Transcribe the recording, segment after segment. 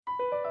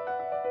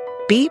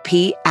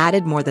BP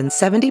added more than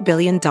 $70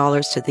 billion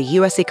to the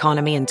U.S.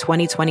 economy in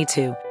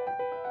 2022.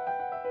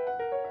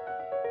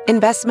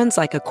 Investments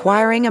like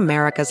acquiring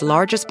America's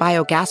largest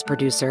biogas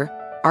producer,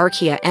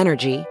 Archaea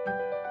Energy,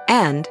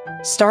 and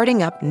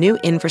starting up new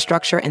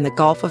infrastructure in the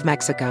Gulf of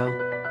Mexico.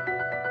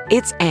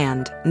 It's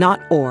and,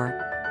 not or.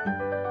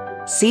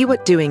 See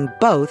what doing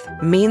both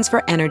means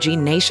for energy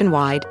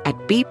nationwide at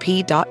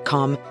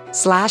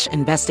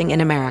bp.com/investing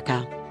in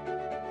America.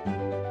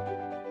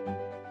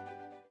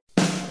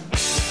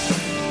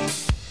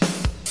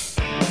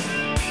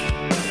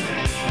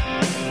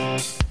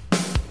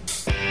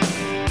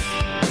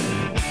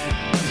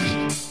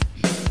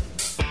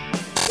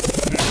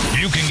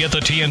 You can get the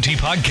TNT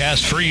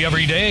podcast free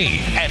every day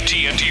at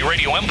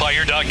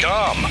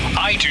TNTRadioEmpire.com,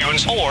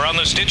 iTunes, or on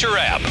the Stitcher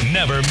app.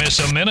 Never miss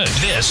a minute.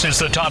 This is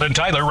the Todd and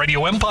Tyler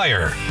Radio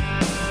Empire.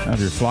 Now, if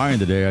you're flying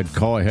today, I'd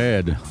call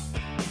ahead.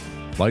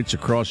 Flights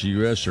across the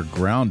U.S. are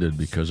grounded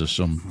because of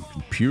some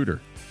computer.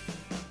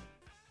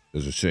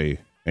 Does it say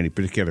any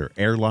particular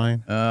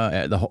airline?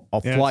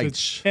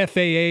 Flights. It's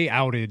FAA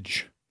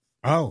outage.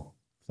 Oh.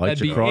 Flights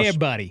That'd be across,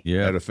 everybody.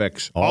 Yeah. That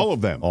affects all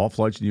of them. All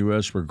flights in the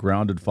U.S. were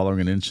grounded following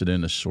an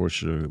incident. A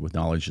source with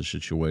knowledge of the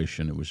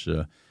situation. It was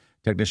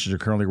technicians are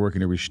currently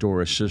working to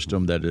restore a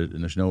system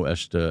and there's no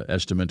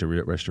estimate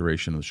to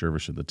restoration of the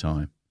service at the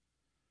time.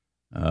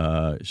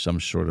 Some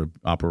sort of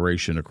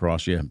operation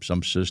across,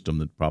 some system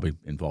that probably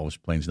involves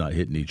planes not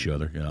hitting each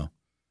other.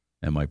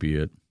 That might be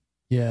it.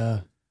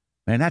 Yeah.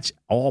 Man, that's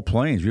all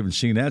planes. We haven't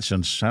seen that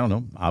since, I don't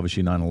know,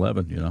 obviously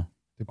 9/11,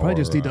 They probably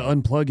just need to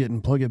unplug it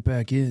and plug it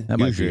back in. That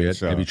might be it.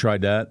 Have you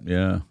tried that?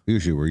 Yeah.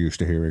 Usually we're used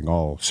to hearing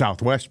all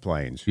Southwest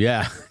planes.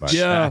 Yeah. But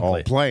Yeah.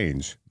 all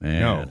planes.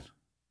 Man. No.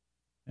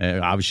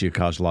 And obviously, it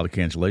caused a lot of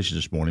cancellations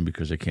this morning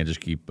because they can't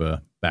just keep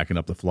backing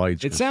up the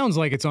flights. It sounds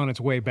like it's on its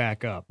way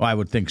back up. Well, I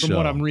would think so. From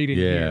what I'm reading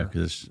here.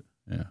 Yeah.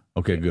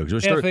 Okay, good.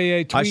 'Cause it was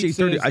FAA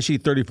tweet I see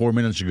 34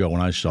 minutes ago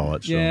when I saw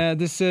it. So. Yeah,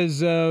 this says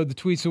the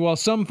tweet said, while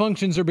some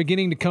functions are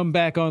beginning to come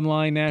back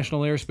online,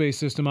 National Airspace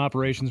System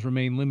operations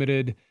remain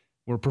limited.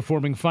 We're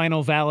performing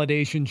final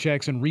validation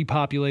checks and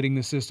repopulating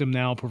the system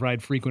now.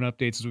 Provide frequent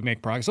updates as we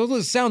make progress. So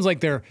it sounds like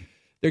they're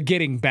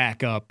getting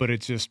back up, but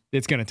it's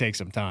going to take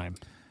some time.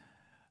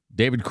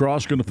 David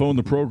Cross going to phone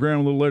the program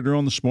a little later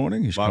on this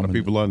morning. A lot of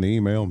people on the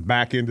email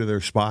back into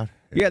their spot.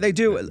 Yeah, they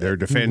do. They're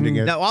defending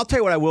it. Now, I'll tell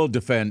you what I will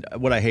defend,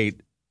 what I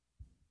hate.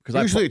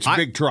 Usually it's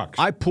big trucks.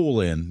 I pull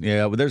in.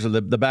 Yeah, but there's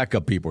the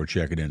backup people are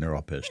checking in. They're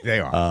all pissed.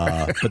 They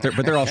are.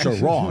 But they're also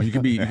wrong. You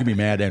can be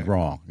mad and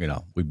wrong.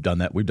 We've done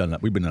that. We've been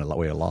that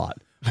way a lot.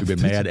 We've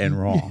been mad and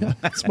wrong. Yeah,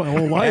 that's my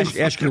whole life.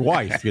 Ask your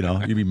wife.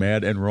 You'd be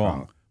mad and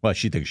wrong. Well,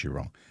 she thinks you're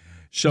wrong.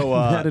 So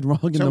mad and wrong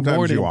in the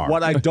morning. You are.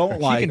 What I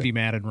don't like. She can be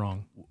mad and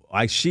wrong.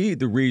 I see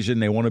the reason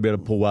they want to be able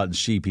to pull out and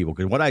see people.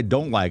 Because what I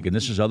don't like, and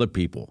this is other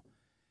people,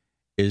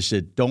 is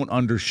that don't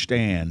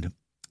understand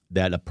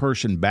that a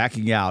person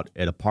backing out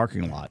at a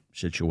parking lot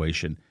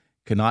situation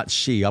cannot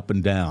see up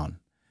and down.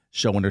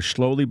 So when they're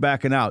slowly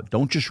backing out,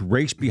 don't just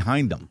race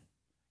behind them.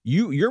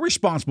 You're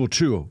responsible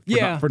too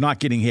for not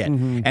getting hit.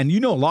 Mm-hmm. And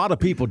a lot of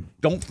people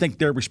don't think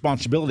their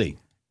responsibility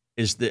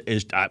is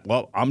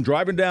I'm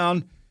driving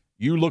down,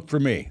 you look for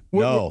me.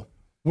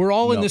 We're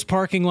all in this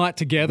parking lot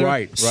together.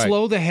 Right.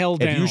 Slow the hell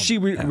down. If you see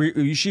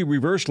you see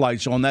reverse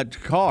lights on that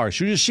car, as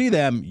soon as you see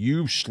them,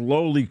 you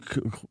slowly,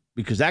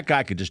 because that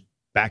guy could just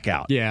back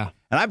out. Yeah.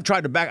 And I've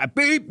tried to back,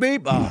 beep,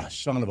 beep,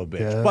 son of a bitch.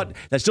 Yeah. But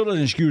that still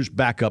doesn't excuse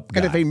backup guy.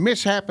 And if a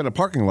mishap in a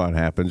parking lot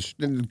happens,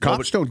 then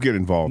cops don't get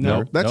involved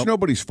there. That's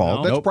nobody's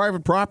fault. That's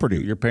private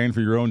property. You're paying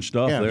for your own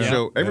stuff there.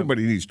 So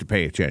everybody needs to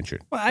pay attention.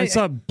 Well, I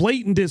saw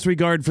blatant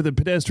disregard for the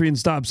pedestrian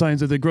stop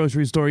signs at the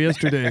grocery store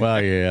yesterday.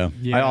 Well, yeah.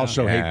 I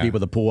also hate people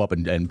that pull up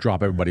and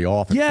drop everybody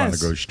off in front of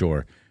the grocery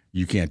store.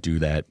 You can't do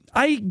that.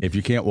 If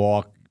you can't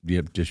walk,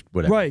 just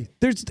whatever. Right.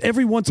 There's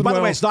every once in a while. By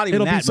the way, it's not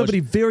even it'll be somebody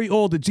very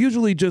old. It's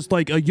usually just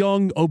like a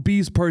young,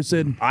 obese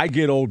person. I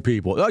get old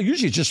people.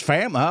 Usually it's just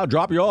family. I'll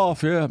drop you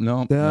off. Yeah.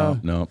 No.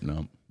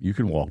 You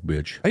can walk,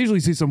 bitch. I usually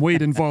see some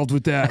weight involved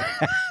with that.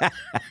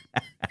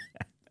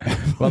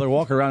 Well, they're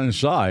walking around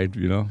inside,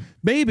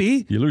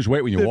 Maybe. You lose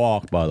weight when you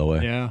walk, by the way.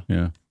 Yeah.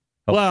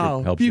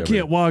 Helps you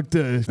can't walk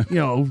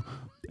to,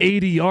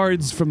 80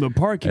 yards from the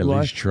parking lot.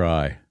 At least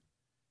try.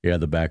 Yeah,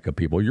 the backup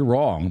people. You're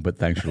wrong, but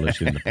thanks for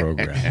listening to the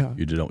program.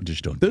 You don't.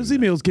 Those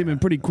emails came in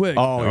pretty quick.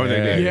 Oh, they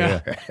did.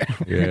 Yeah.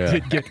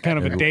 Did get kind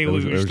of a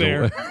deluge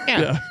there.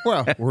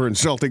 Well, we're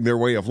insulting their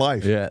way of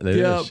life. Yeah,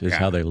 it's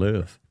how they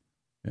live.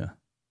 Yeah.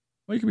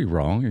 Well, you can be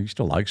wrong. You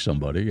still like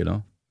somebody,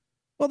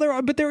 Well,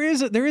 there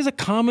is a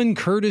common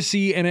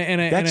courtesy and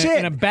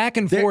a back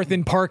and forth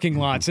in parking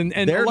lots, and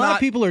a lot of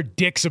people are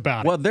dicks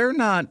about it. Well, they're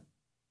not.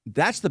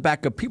 That's the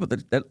backup people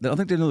that I don't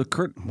think they know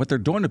what they're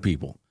doing to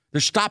people. They're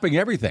stopping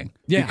everything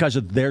because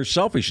of their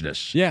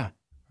selfishness. Yeah.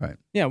 Right.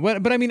 Yeah,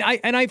 but I mean,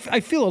 I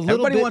feel a little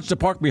Everybody bit. wants to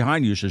park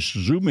behind you, so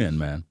zoom in,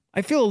 man.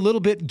 I feel a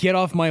little bit get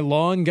off my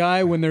lawn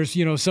guy when there's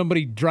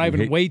somebody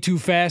driving way too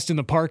fast in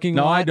the parking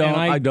lot. No,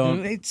 I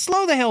don't.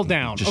 Slow the hell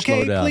down, Just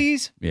okay, slow down.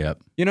 please.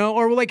 Yep.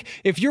 Or like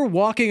if you're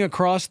walking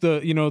across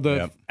the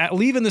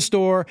leaving the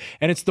store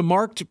and it's the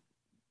marked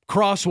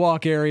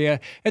crosswalk area,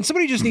 and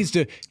somebody just needs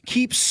to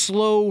keep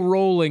slow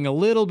rolling a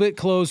little bit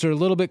closer,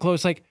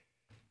 like,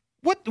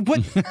 what?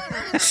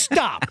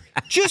 Stop.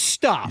 Just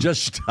stop.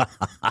 Just stop.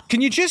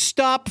 Can you just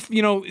stop,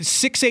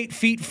 6-8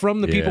 feet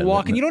from the people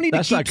walking? You don't need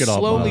to keep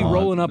slowly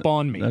rolling up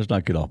on me. Let's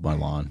not get off my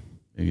lawn.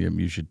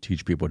 You should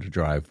teach people to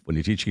drive. When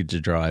you teach kids to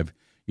drive,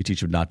 you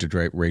teach them not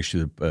to race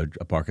through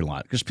a parking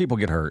lot because people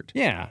get hurt.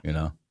 Yeah.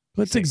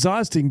 But it's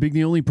exhausting being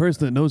the only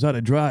person that knows how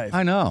to drive.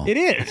 I know. It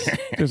is.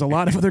 There's a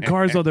lot of other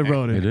cars on the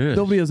road. It is.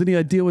 Nobody has any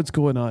idea what's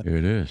going on.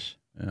 It is.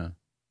 Yeah.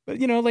 But,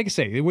 like I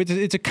say,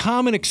 it's a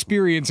common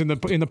experience in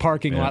the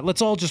parking lot.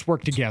 Let's all just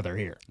work together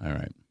here. All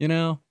right.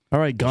 All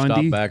right,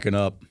 Gandhi. Stop backing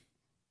up.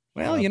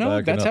 Well,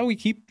 that's how we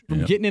keep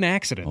from getting in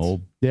accidents.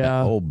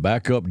 Old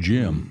backup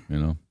Jim,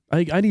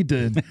 I need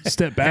to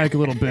step back a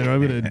little bit or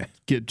I'm going to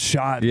get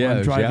shot while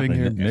I'm driving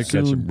here. Nick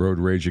soon. got some road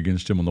rage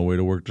against him on the way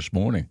to work this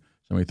morning.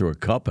 Somebody threw a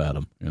cup at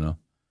him, Yeah.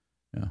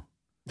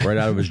 Right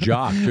out of his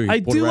jock, too. I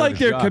do like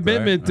their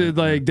commitment to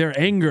their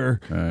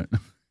anger. Right.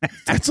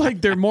 It's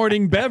like their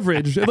morning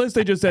beverage, unless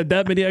they just had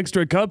that many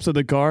extra cups in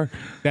the car.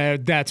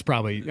 That's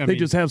probably. They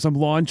just have some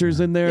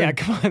launchers in there. Yeah,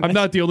 come on. I'm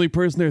not the only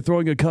person they're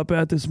throwing a cup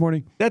at this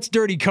morning. That's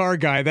dirty car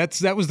guy.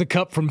 That was the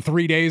cup from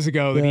 3 days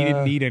ago that he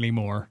didn't need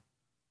anymore.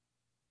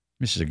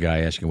 This is a guy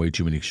asking way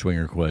too many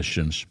swinger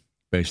questions.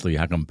 Basically,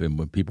 how come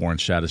when people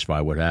aren't satisfied,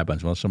 what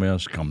happens? Well, somebody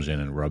else comes in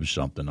and rubs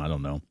something. I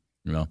don't know.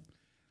 Sure,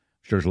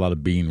 there's a lot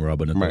of bean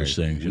rubbing at those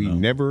things. We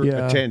never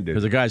attended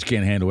because the guys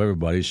can't handle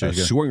everybody. So a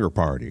swinger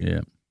party. Yeah.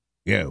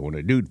 Yeah, when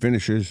a dude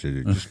finishes,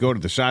 just go to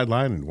the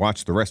sideline and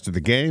watch the rest of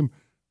the game,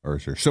 or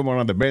is there someone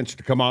on the bench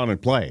to come on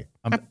and play?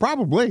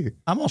 Probably.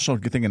 I'm also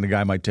thinking the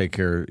guy might take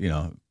care. He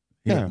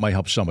might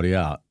help somebody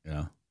out.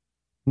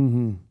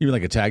 Mm-hmm. Even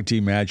like a tag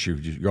team match,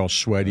 you're all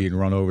sweaty and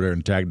run over there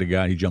and tag the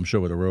guy. And he jumps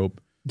over the rope.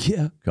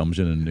 Yeah, comes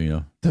in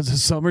and does a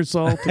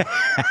somersault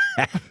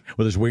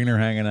with his wiener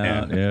hanging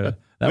out. Yeah,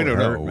 that would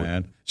hurt,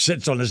 man.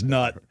 Sits on his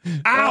nut.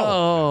 Ow!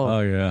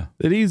 Oh yeah.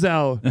 Then he's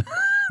out.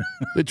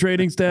 The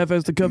training staff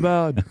has to come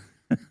out.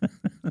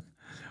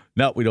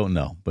 No, we don't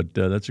know, but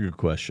that's a good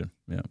question.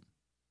 Yeah.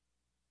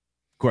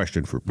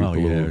 Question for people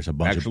who there's a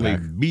bunch actually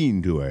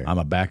been to I'm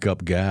a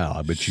backup gal.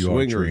 I bet you are,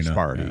 swingers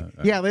party.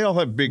 Yeah, they all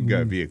have big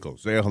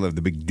vehicles. They all have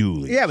the big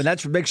dualies. Yeah, but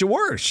that's what makes it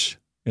worse.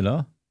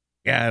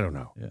 Yeah, I don't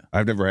know. Yeah.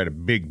 I've never had a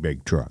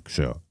big truck,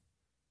 so.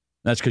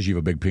 That's because you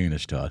have a big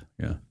penis, Todd.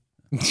 Yeah.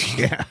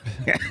 Yeah.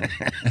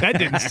 That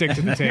didn't stick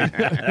to the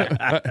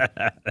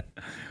tape.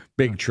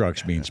 Big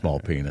trucks mean small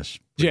penis.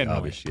 Generally.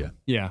 Obvious, yeah.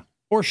 Yeah.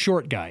 Or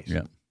short guys.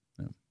 Yeah.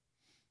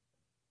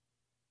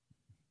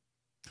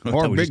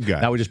 Or big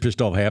guys. Now we just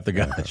pissed off half the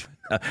guys.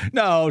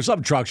 No,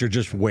 some trucks are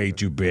just way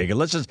too big.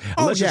 Unless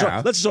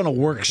it's on a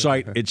work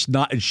site, it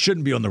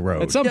shouldn't be on the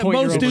road. At some point,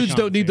 most dudes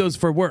don't need those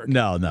for work.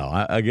 No,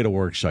 I get a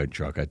work site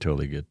truck. I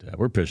totally get that.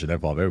 We're pissing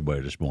that off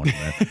everybody this morning,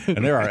 man.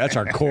 And that's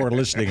our core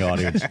listening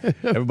audience.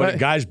 Everybody,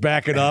 guys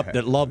backing up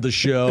that love the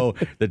show,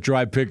 that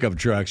drive pickup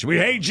trucks. We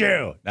hate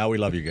you. Now we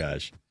love you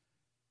guys.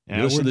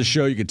 You listen to the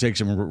show, you can take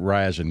some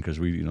rising because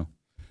we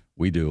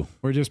do.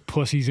 We're just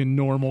pussies in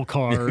normal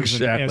cars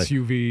and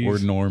SUVs. We're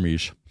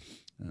normies.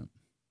 Yeah.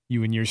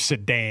 You and your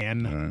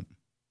sedan. All right.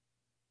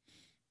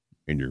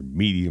 In your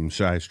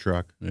medium-sized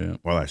truck. Yeah.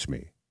 Well, that's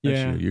me.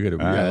 Yeah.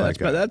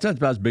 That's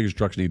about as big as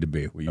trucks need to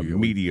be. A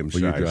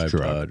medium-sized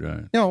truck.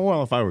 Right.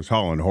 Well, if I was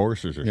hauling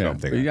horses or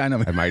something, I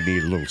might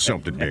need a little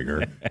something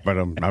bigger. But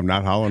I'm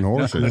not hauling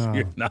horses. No.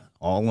 You're not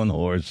hauling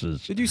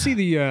horses. Did you see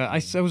the?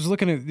 I was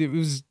looking at it.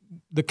 Was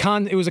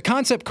it was a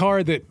concept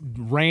car that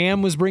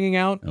Ram was bringing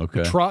out.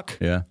 Okay. A truck.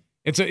 Yeah.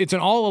 It's an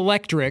all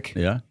electric.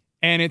 Yeah.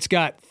 And it's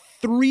got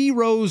 3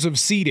 rows of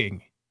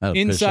seating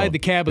inside the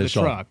cab of the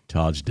truck.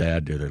 Todd's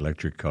dad did an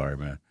electric car,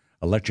 man.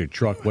 Electric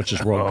truck. What's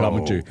this world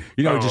coming to?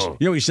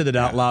 He said it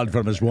out loud in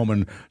front of his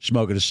woman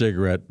smoking a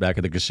cigarette back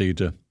at the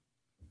casita.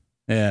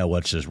 Yeah,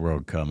 what's this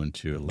world coming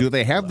to? Do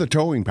they have the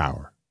towing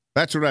power?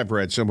 That's what I've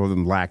read. Some of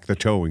them lack the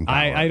towing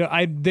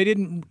power. They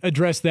didn't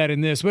address that in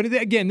this, but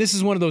again, this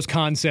is one of those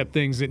concept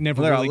things that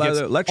never really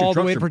gets all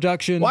the way to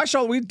production. Well, I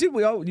saw you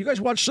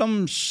guys watched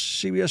some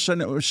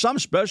CBS, some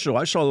special.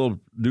 I saw a little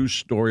news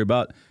story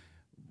about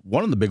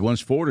one of the big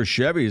ones, Ford or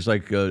Chevy. Is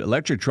like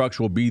electric trucks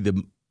will be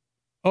the.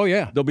 Oh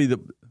yeah, there'll be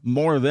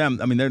more of them.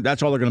 I mean,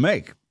 that's all they're going to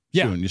make.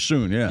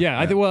 Soon. Yeah.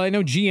 I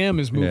know GM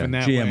is moving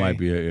that way. GM might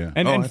be yeah.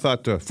 And I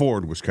thought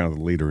Ford was kind of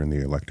the leader in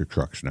the electric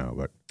trucks now,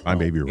 but I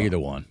may be wrong. Either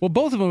one. Well,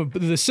 both of them,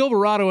 the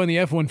Silverado and the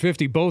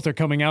F-150, both are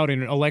coming out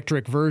in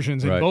electric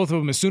versions, and both of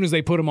them, as soon as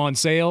they put them on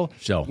sale,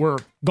 were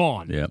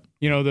gone. Yeah.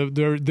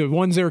 The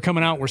ones that were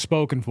coming out were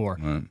spoken for.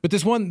 Right. But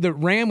this one that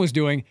Ram was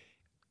doing,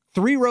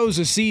 3 rows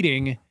of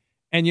seating,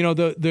 and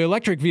the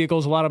electric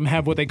vehicles, a lot of them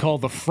have what they call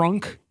the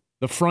frunk,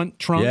 the front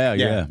trunk.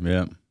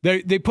 Yeah.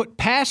 They put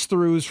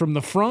pass-throughs from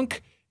the frunk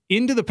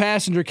into the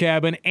passenger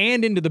cabin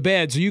and into the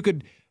bed, so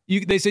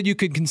they said you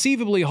could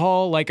conceivably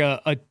haul like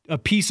a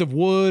piece of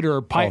wood or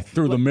pipe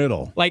through the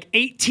middle, like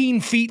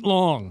 18 feet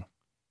long.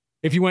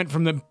 If you went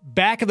from the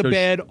back of the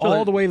bed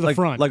all the way to the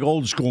front. Like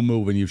old school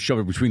move, and you shove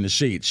it between the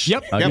seats.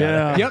 Yep.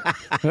 Yeah. Yep.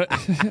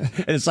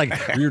 And it's like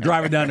you're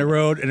driving down the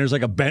road, and there's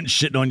like a bench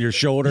sitting on your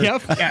shoulder.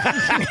 Yep.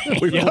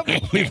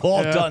 We've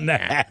all done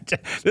that.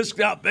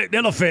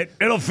 It'll fit.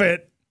 It'll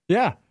fit.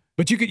 Yeah.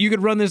 But you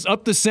could run this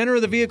up the center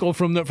of the vehicle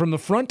from the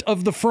front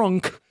of the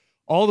frunk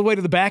all the way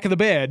to the back of the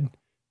bed,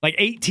 like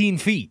 18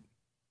 feet.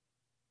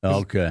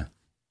 Okay.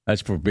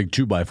 That's for a big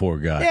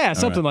 2x4 guy. Yeah,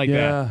 something like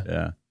that.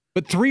 Yeah.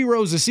 But 3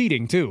 rows of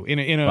seating too in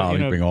a Wow,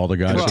 you bring all the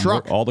guys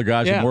truck. work, all the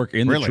guys that work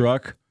in Really? the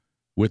truck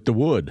with the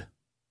wood.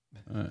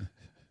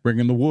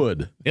 Bringing the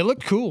wood. It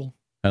looked cool.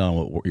 I don't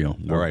know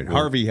what, All right,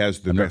 Harvey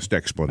has the best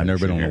explanation. I've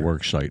never been on a here.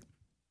 work site.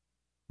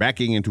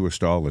 Backing into a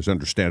stall is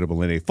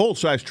understandable in a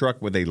full-size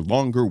truck with a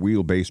longer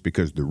wheelbase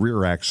because the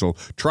rear axle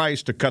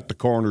tries to cut the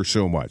corner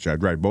so much.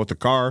 I'd ride both a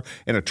car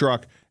and a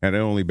truck, and I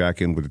only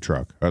back in with the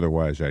truck.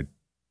 Otherwise, I'd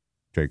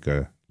take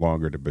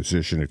longer to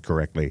position it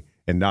correctly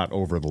and not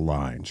over the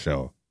line.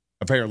 So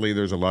apparently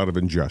there's a lot of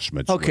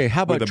adjustments. Okay,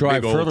 how about with a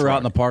drive big old further out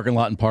in the truck. parking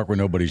lot and park where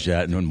nobody's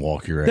at and then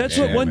walk your ass? That's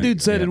what one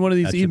dude said in one of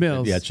these That's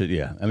emails.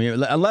 Yeah. I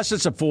mean, unless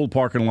it's a full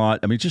parking lot,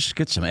 I mean, just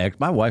get some egg.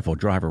 My wife will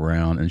drive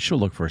around and she'll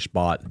look for a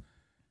spot.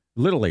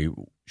 Literally,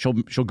 she'll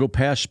go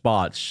past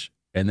spots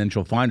and then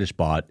she'll find a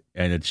spot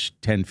and it's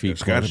 10 feet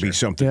There's got to closer. be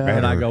something Yeah. better.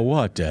 And I go,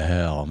 what the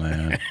hell,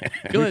 man?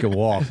 We could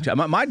walk.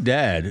 My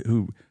dad,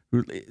 who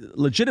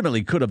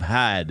legitimately could have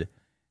had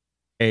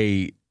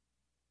a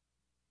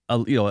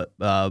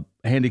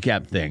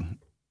handicap thing,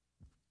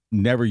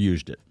 never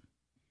used it.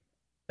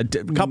 A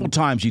couple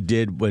times he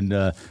did when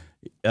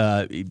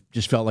he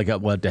just felt like,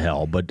 what the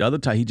hell? But the other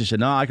time he just said,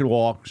 no, I can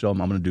walk, so I'm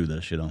going to do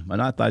this,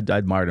 And I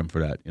admired him for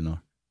that,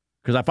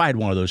 Because if I had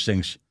one of those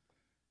things,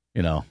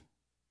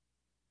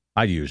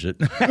 I'd use it.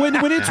 when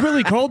it's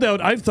really cold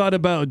out, I've thought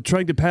about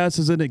trying to pass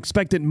as an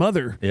expectant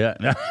mother. Yeah.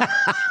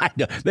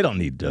 They don't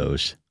need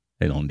those.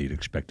 They don't need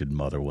expected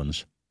mother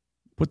ones.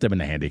 Put them in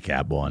the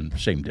handicap one.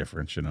 Same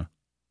difference, They're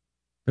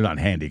not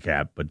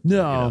handicapped, but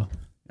No.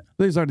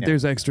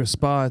 There's extra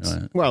spots.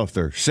 Well, if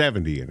they're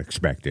 70 and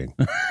expecting.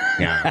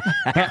 Yeah.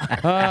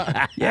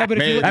 Yeah, but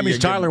if you look, that means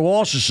Tyler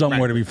Walsh is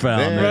somewhere to be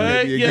found. man.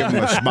 Right? You give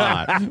them a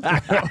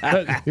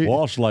spot.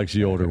 Walsh likes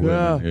the older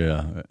women.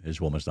 Yeah. His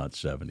woman's not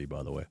 70,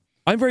 by the way.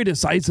 I'm very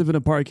decisive in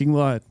a parking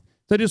lot.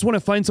 I just want to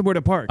find somewhere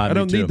to park. Me I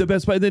don't too. need the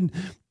best spot. Then,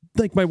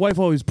 like my wife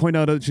always point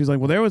out, she's like,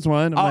 "Well, there was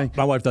one." I'm like,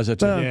 My wife does that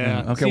too.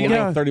 Yeah. Okay, See, well,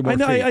 yeah, 30 more I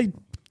know. feet.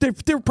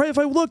 If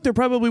I looked, there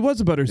probably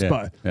was a better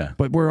spot. yeah.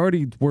 But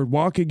we're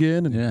walking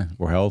in, and Yeah,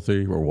 we're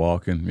healthy. We're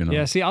walking.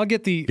 yeah, see, I'll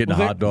get the Getting a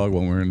hot dog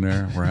when we're in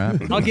there. We're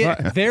happy.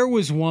 there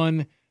was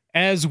one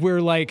as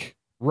we're like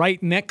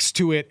right next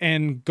to it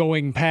and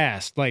going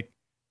past. Like,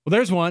 well,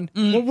 there's one.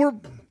 Well,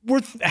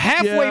 we're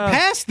halfway Yeah.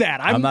 past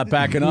that. I'm not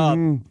backing up.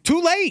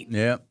 too late.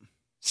 Yeah.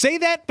 Say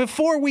that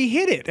before we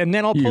hit it, and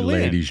then I'll You pull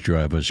ladies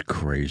drive us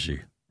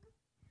crazy.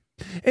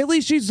 at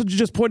least she's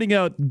just pointing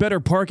out better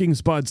parking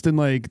spots than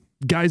like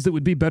guys that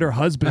would be better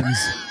husbands.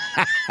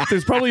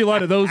 There's probably a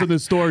lot of those in the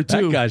store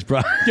too. That guy's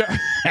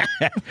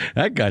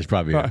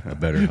probably a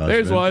better husband.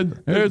 There's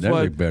one. There's That's a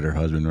one. better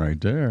husband right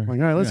there.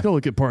 Like, all right, let's go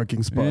look at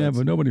parking spots. Yeah,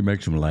 but nobody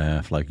makes him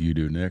laugh like you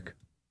do, Nick.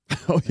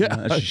 oh yeah,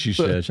 That's what she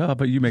says. Oh,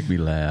 but you make me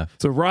laugh.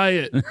 it's a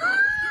riot.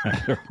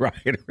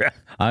 Right.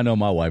 I know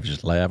my wife's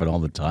just laughing all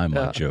the time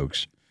at my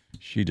jokes.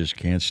 She just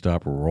can't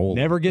stop rolling.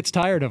 Never gets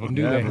tired of them,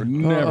 do they?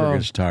 Never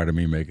gets tired of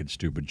me making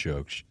stupid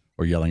jokes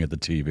or yelling at the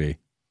TV.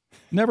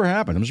 Never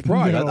happened. I'm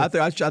surprised. No. I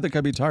think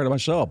I'd be tired of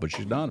myself, but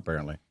she's not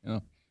apparently.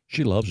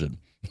 She loves it.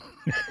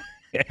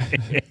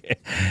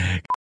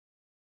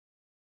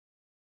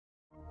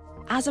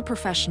 As a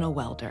professional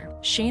welder,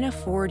 Shayna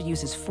Ford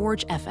uses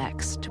Forge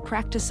FX to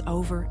practice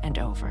over and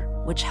over,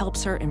 which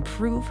helps her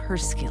improve her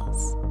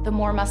skills. The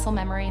more muscle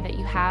memory that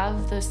you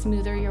have, the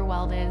smoother your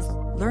weld is.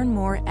 Learn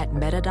more at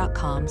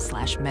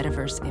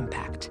meta.com/metaverse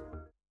impact.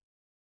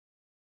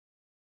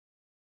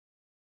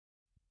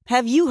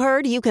 Have you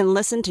heard you can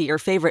listen to your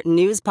favorite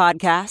news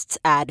podcasts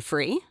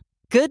ad-free?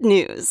 Good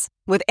news!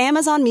 With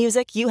Amazon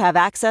Music, you have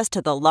access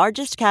to the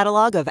largest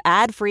catalog of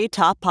ad-free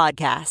top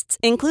podcasts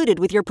included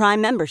with your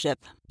Prime membership.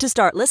 To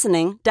start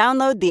listening,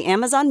 download the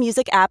Amazon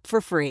Music app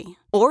for free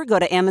or go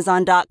to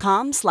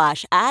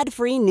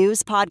amazon.com/ad-free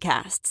news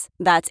podcasts.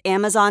 That's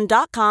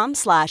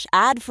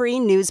amazon.com/ad-free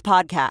news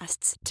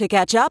podcasts to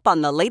catch up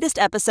on the latest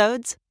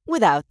episodes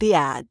without the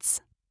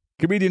ads.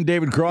 Comedian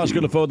David Cross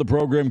going to phone the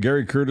program.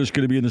 Gary Curtis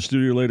going to be in the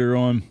studio later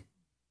on.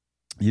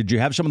 Did you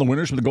have some of the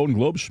winners from the Golden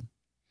Globes?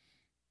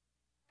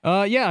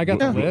 Yeah, I got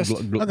the list.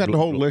 I got the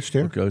whole list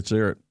here. Okay, let's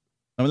hear it.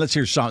 I mean, let's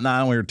hear some. No, I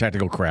don't want to hear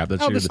technical crap.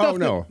 Let's hear the stuff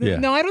no. that- Yeah.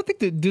 No, I don't think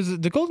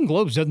the Golden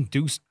Globes doesn't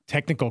do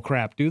technical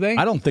crap, do they?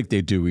 I don't think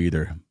they do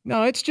either.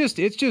 No, it's just.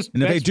 And if Best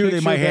they do, they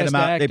Picture, might hand them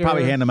Best out. They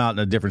probably Actor. hand them out in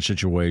a different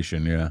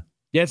situation. Yeah.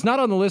 Yeah, it's not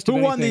on the list. Who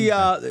of won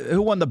anything.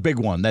 Who won the big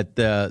one? That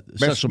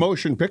Best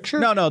motion picture?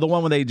 No, the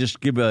one where they just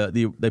give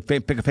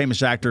pick a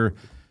famous actor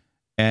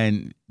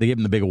and they give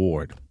him the big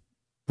award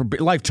for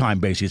lifetime.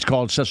 Basically, it's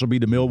called Cecil B.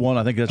 DeMille one.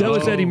 I think that's That what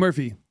was it's Eddie called.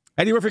 Murphy.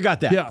 Eddie Murphy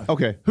got that. Yeah.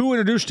 Okay. Who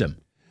introduced him?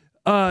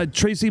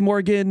 Tracy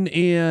Morgan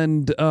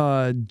and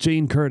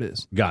Jane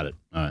Curtis. Got it.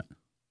 All right.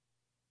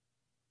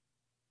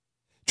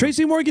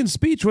 Tracy Morgan's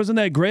speech wasn't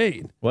that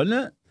great.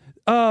 Wasn't it?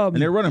 And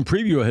they're running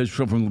preview of his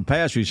from the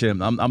past. He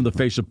said, I'm the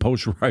face of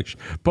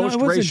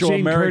post-racial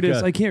Jane America.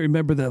 Curtis. I can't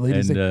remember that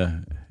lady's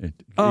name.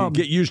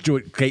 Get used to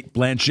it, Kate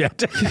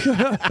Blanchett.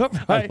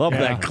 I love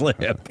that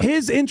clip.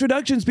 His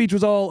introduction speech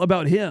was all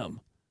about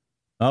him.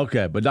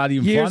 Okay, but not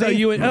even Here's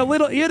funny? a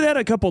little. He had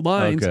a couple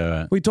lines. Okay,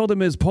 right. We told him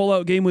his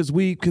pullout game was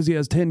weak because he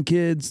has 10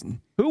 kids.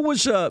 Who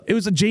was... It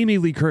was a Jamie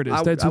Lee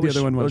Curtis. That's who the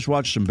other one was. I was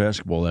watching some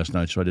basketball last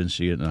night, so I didn't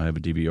see it, and I have a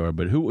DVR.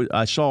 But who...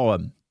 I saw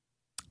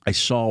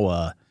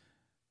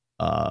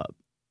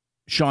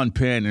Sean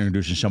Penn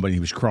introducing somebody. He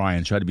was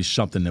crying, so it had to be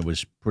something that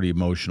was pretty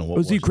emotional. What It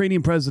was the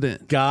Ukrainian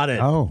president. Got it.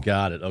 Oh.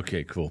 Got it.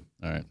 Okay, cool.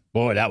 All right.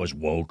 Boy, that was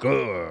woke.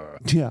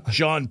 Yeah.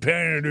 Sean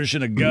Penn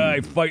introducing a guy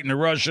fighting the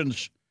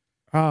Russians.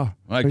 I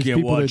There's can't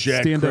people watch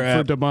that stand crap.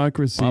 up for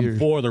democracy. I'm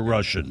for the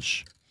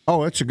Russians.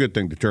 Oh, that's a good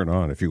thing to turn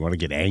on if you want to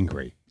get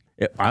angry.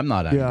 I'm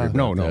not angry. Yeah. about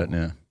No. that,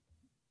 yeah.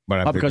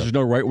 But Because there's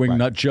no right-wing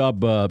nut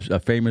job,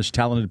 famous,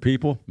 talented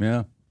people.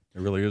 Yeah,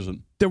 it really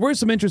isn't. There were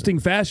some interesting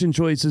fashion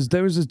choices.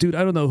 There was this dude,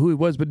 I don't know who he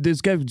was, but this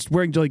guy was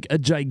wearing like a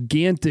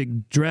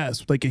gigantic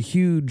dress, like a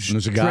huge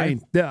There's a guy?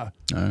 train. Yeah.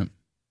 All right.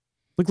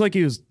 Looked like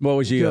he was, What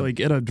was he? like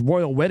at a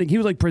royal wedding. He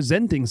was like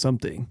presenting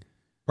something.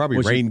 probably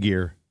Was he- rain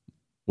gear.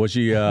 Was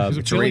he?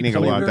 It's raining a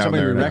lot down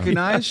somebody there you now.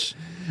 recognize?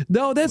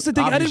 No, that's the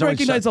thing. I didn't Obviously,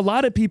 recognize a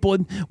lot of people,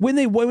 and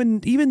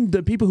when even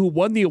the people who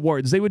won the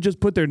awards, they would just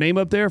put their name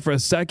up there for a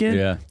second.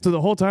 Yeah. So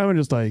the whole time I'm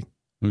just like,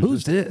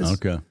 who's this?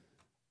 Okay.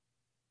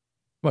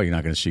 Well, you're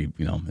not going to see,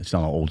 it's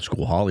not old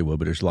school Hollywood,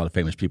 but there's a lot of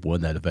famous people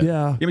in that event.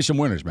 Yeah. Give me some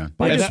winners, man.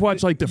 I just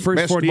watched like the first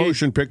Best 48.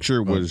 motion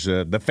picture was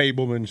The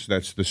Fablemans.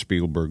 That's the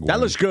Spielberg one. That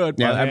looks good.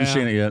 Yeah. I haven't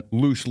seen it yet.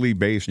 Loosely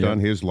based Yeah. on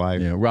his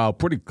life. Yeah, well,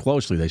 pretty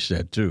closely, they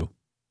said, too.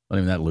 Not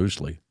even that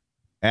loosely.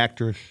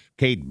 Actress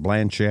Kate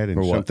Blanchett in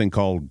For what? something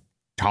called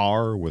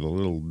Tar with a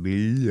little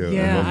D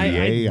Yeah, above the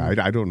A.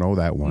 I don't know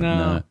that one.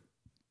 No.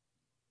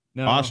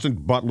 Austin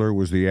Butler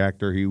was the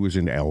actor. He was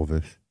in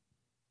Elvis.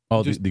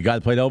 Oh, the guy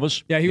that played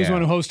Elvis? Yeah, he was Yeah.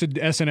 the one who hosted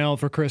SNL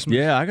for Christmas.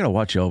 Yeah, I got to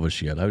watch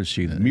Elvis yet. I haven't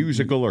seen it.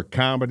 Musical or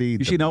comedy.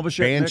 You seen Elvis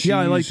yet, Nick? Banshees Yeah,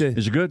 I liked it.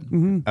 Is it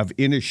good? Of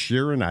Ines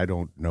Sheeran. I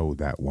don't know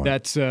that one.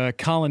 That's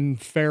Colin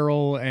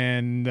Farrell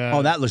and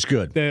Oh, that looks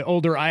good. the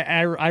older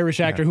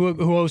Irish actor who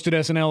hosted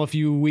SNL a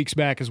few weeks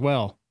back as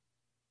well.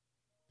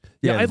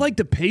 Yeah, I like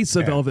the pace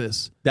of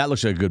Elvis. That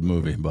looks like a good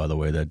movie, by the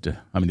way. That the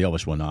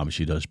Elvis one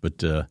obviously does,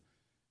 but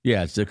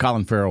yeah, it's the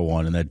Colin Farrell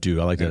one and that dude.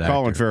 I like that.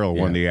 Colin actor. Farrell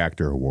won Yeah. the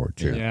actor award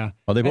too. Yeah.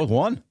 Oh, they both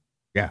won.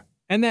 Yeah.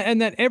 And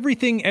that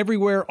Everything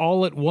Everywhere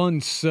All at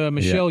Once,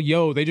 Michelle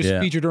Yeoh, they just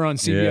Yeah. featured her on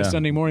CBS Yeah.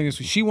 Sunday Morning this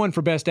week. She won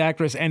for Best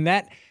Actress, and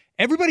that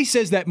everybody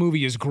says that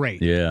movie is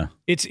great. Yeah.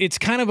 It's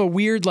kind of a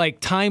weird like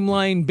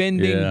timeline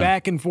bending Yeah.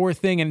 back and forth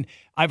thing, and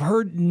I've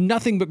heard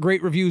nothing but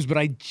great reviews, but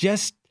I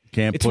just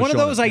Can't it's push one of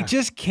on those it. I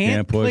just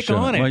can't push click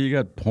on it. Well, you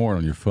got porn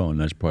on your phone.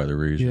 That's part of the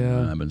reason.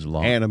 Yeah. That happens a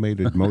lot.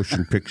 Animated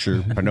motion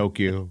picture,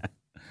 Pinocchio,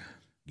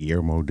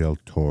 Guillermo del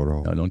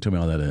Toro. No, don't tell me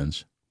how that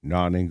ends.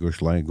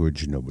 Non-English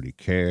language, nobody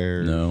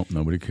cares. No,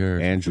 nobody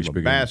cares. Angela Which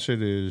began-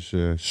 Bassett is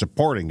a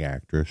supporting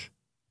actress.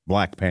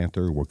 Black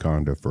Panther,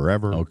 Wakanda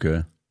Forever. Okay.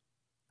 How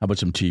about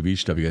some TV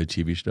stuff? You got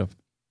TV stuff?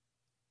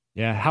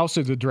 Yeah, House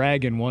of the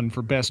Dragon won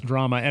for Best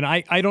Drama, and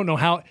I don't know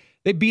how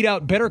they beat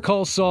out Better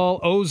Call Saul,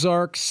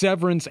 Ozark,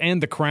 Severance,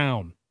 and The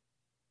Crown.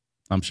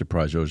 I'm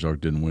surprised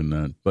Ozark didn't win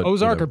that. But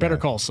Ozark whatever. or Better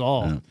Call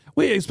Saul. Yeah.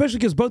 Wait, especially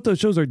because both those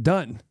shows are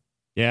done.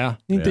 Yeah. I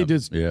think they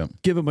just Yeah.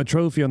 give them a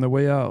trophy on their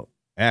way out.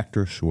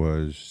 Actress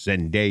was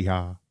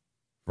Zendaya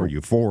for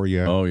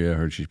Euphoria. Oh, yeah. I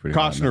heard she's pretty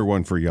hot Costner now.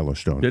 won for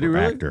Yellowstone. Did he for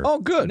really? Actor. Oh,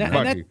 good. And that-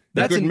 But and he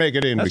that's couldn't an- make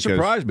it in That because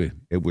surprised me.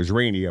 it was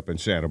rainy up in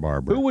Santa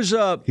Barbara. Who was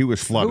He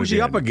was flooded Who was he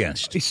in. up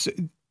against?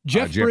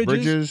 Jeff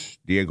Bridges.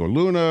 Diego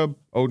Luna,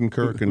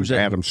 Odenkirk, and Who's that?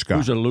 Adam Scott.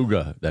 Who's a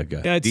Luga? That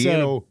guy. It's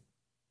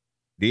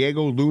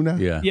Diego Luna?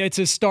 Yeah. yeah, it's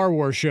a Star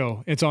Wars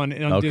show. It's on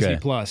Okay. Disney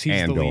Plus. He's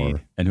Andor. the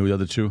lead. And who are the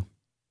other two?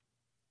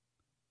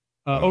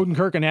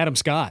 Odenkirk and Adam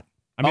Scott.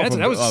 I mean, Oh,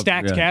 that was a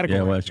stacked yeah, category.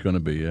 Yeah, well, it's going to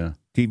be, yeah.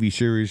 TV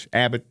series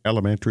Abbott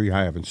Elementary.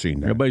 I haven't seen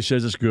that. Everybody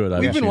says it's good. I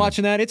We've haven't been seen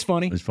watching that. It's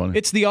funny. It's funny.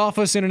 It's The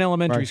Office in an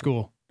elementary Right.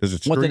 school. Does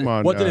it What stream did,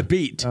 on what did it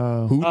beat?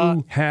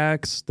 Hulu?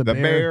 Hacks, The The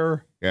Bear.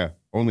 Bear. Yeah.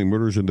 Only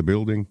Murders in the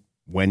Building.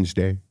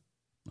 Wednesday.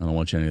 I don't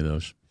watch any of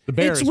those. The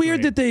Bear It's is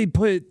weird great. that they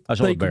put I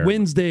saw The like Bear.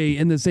 Wednesday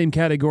in the same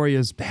category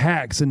as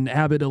Hacks and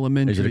Abbott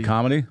Elementary. Is it a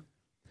comedy?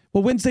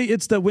 Well, Wednesday,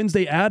 it's the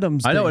Wednesday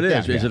Addams. I know it thing.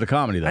 is. Is it a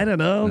comedy, though? I don't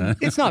know.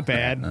 It's not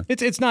bad.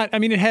 It's not. I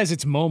mean, it has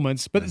its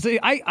moments, but see,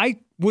 I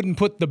wouldn't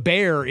put The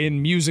Bear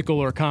in musical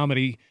or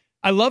comedy.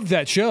 I loved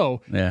that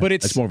show, Yeah, but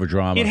it's more of a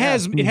drama. It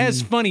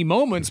has funny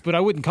moments, but I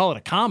wouldn't call it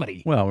a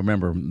comedy. Well,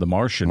 remember The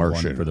Martian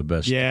won for the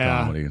best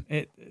Yeah,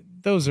 comedy.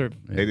 those are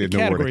They didn't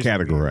know where to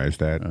categorize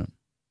that.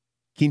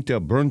 Quinta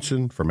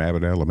Brunson from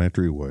Abbott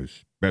Elementary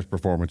was best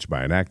performance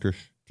by an actress,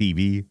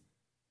 TV.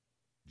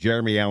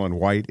 Jeremy Allen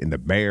White in The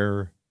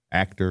Bear,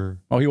 actor.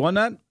 Oh, he won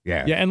that?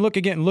 Yeah. Yeah, and look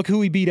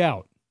who he beat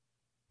out.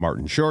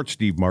 Martin Short,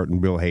 Steve Martin,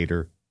 Bill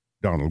Hader,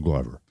 Donald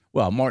Glover.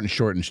 Well, Martin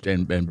Short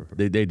and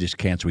they just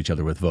cancel each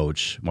other with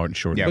votes. Martin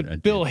Short. Yeah,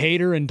 But Bill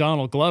Hader and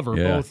Donald Glover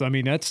both. I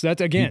mean, that's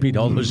again. You beat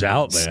all those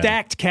out, man.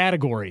 Stacked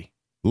category.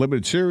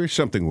 Limited series,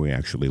 something we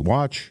actually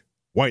watch.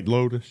 White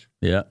Lotus,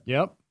 Yeah.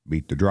 Yep.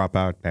 Beat the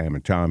Dropout, Pam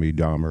and Tommy,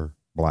 Dahmer,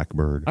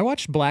 Blackbird. I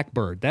watched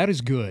Blackbird. That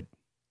is good.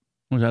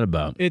 What's that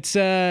about?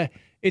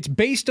 It's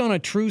based on a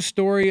true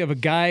story of a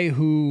guy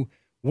who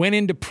went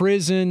into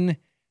prison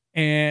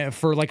and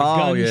for like a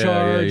gun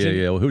charge.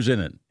 Yeah. Well, who's in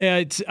it?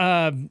 It's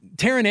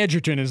Taron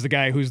Egerton is the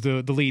guy who's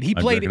the lead.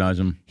 I recognize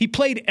him. He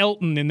played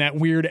Elton in that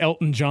weird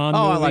Elton John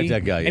Oh, movie. I like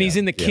that guy. And yeah. he's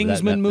in the Yeah,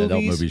 Kingsman movies. That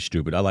Elton movie's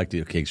stupid. I like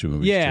the Kingsman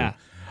movies Yeah. too.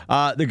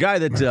 The guy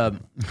that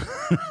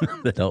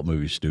that Elton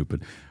movie's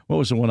stupid. What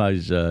was the one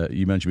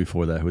you mentioned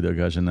before that? Who the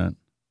guy's in that?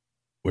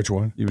 Which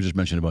one? You were just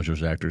mentioning a bunch of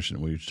those actors and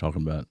what you were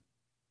talking about.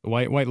 The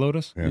White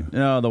Lotus? Yeah.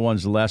 No, the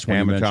last one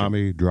Pam you and mentioned.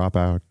 Tommy,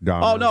 Dropout,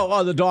 Dahmer. Oh,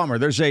 no, the Dahmer.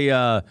 There's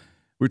a,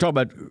 we were talking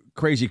about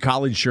crazy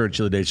college shirts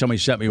the other day. Somebody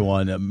sent me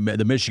one.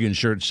 The Michigan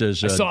shirt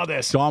says, I saw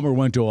this. Dahmer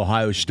went to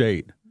Ohio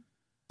State.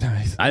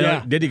 Nice.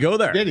 Did he go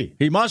there? Did he?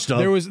 He must have.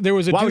 There was a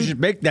Why dude, would you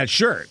make that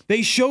shirt?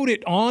 They showed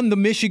it on the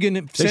Michigan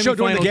They showed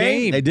during semifinal the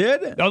game? They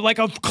did? Like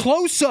a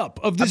close-up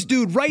of this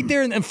dude right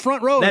there in the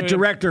front row. That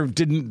director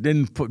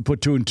didn't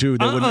put two and two.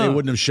 They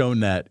wouldn't have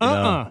shown that.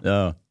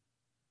 No.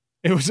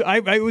 It was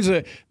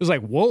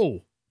like,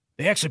 whoa,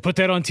 they actually put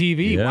that on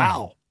TV. Yeah.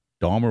 Wow.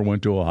 Dahmer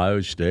went to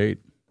Ohio State.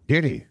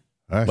 Did he?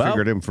 I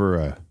figured him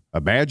for a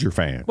Badger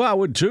fan. Well, I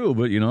would too,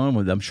 but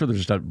I'm sure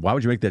there's not. Why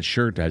would you make that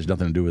shirt that has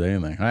nothing to do with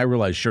anything? I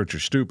realize shirts are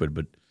stupid,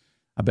 but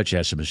I bet you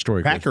has some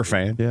historical. Packer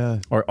fan. Yeah.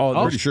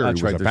 Pretty sure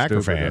he was a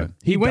Packer fan.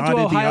 He went to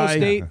dotted the Ohio I.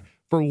 State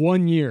for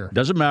 1 year.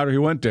 Doesn't matter. He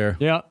went there.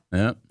 Yeah.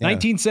 Yeah.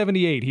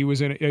 1978, he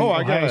was in I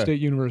Ohio gotta State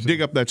University.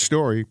 dig up that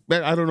story.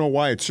 I don't know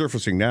why it's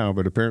surfacing now,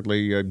 but apparently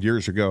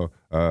years ago,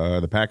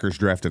 the Packers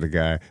drafted a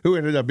guy who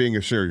ended up being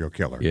a serial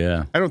killer.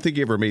 Yeah. I don't think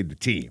he ever made the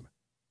team,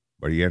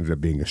 but he ended up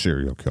being a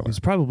serial killer. He's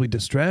probably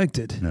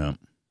distracted. Yeah.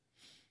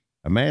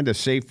 Amanda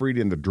Seyfried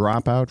in The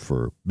Dropout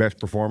for best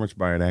performance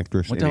by an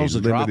actress What in the a hell's The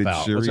limited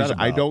Dropout? series. What's that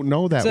I about? don't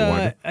know that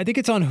one. I think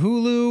it's on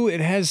Hulu.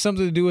 It has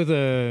something to do with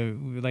a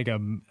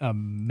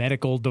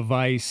medical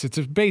device. It's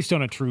based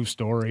on a true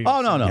story.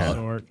 Oh no.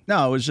 Sort.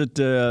 No, is it?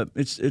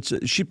 It's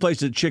she plays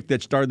the chick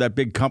that started that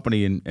big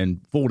company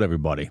and fooled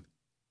everybody.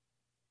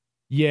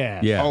 Yeah.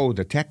 Yeah. Oh,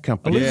 the tech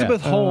company.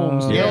 Elizabeth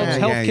Holmes develops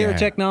healthcare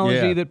technology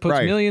Yeah. that puts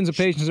Right. millions of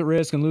patients at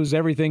risk and loses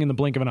everything in the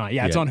blink of an eye.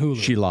 Yeah, it's on Hulu.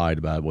 She lied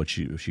about what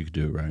she could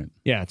do, right?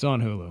 Yeah, it's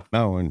on Hulu.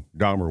 Oh, and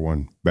Dahmer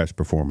won best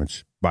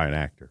performance by an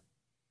actor.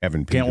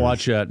 Evan Peters. Can't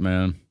watch that,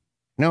 man.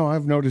 No, I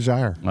have no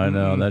desire. I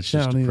know that's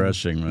just Don't either.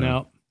 depressing, man.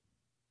 No.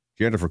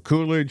 Jennifer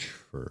Coolidge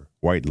for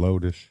White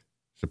Lotus,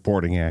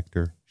 supporting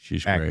actor.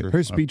 She's Actor. great.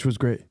 Her speech was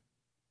great. Do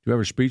you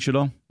ever speech at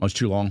all? Oh, it's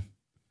too long.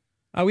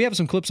 We have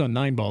some clips on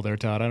 9 Ball there,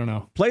 Todd. I don't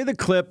know. Play the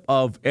clip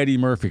of Eddie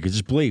Murphy because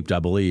it's bleeped, I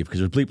believe, because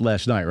it was bleeped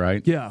last night,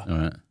 right? Yeah. All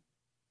right.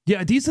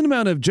 Yeah, a decent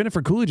amount of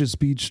Jennifer Coolidge's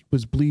speech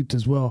was bleeped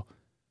as well.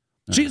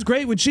 She's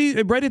great. When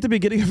right at the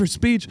beginning of her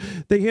speech,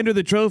 they hand her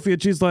the trophy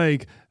and she's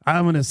like,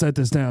 I'm going to set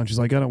this down. She's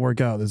like, I don't work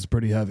out. This is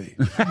pretty heavy.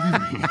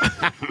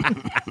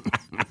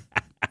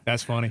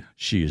 That's funny.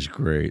 She is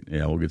great.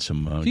 Yeah, we'll get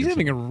some. She's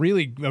having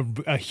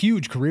a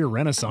huge career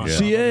renaissance.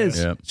 She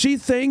is. Yeah. She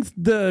thanked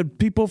the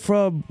people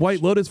from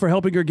White Lotus for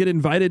helping her get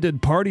invited to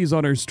parties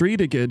on her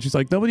street again. She's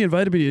like, nobody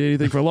invited me to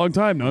anything for a long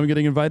time. Now I'm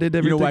getting invited to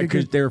You know everything why?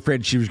 Because again. they were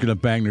afraid she was going to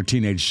bang their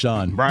teenage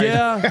son. Right.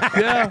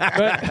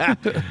 Yeah.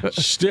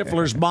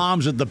 Stifler's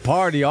mom's at the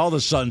party. All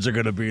the sons are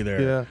going to be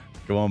there. Yeah.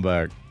 Come on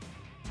back.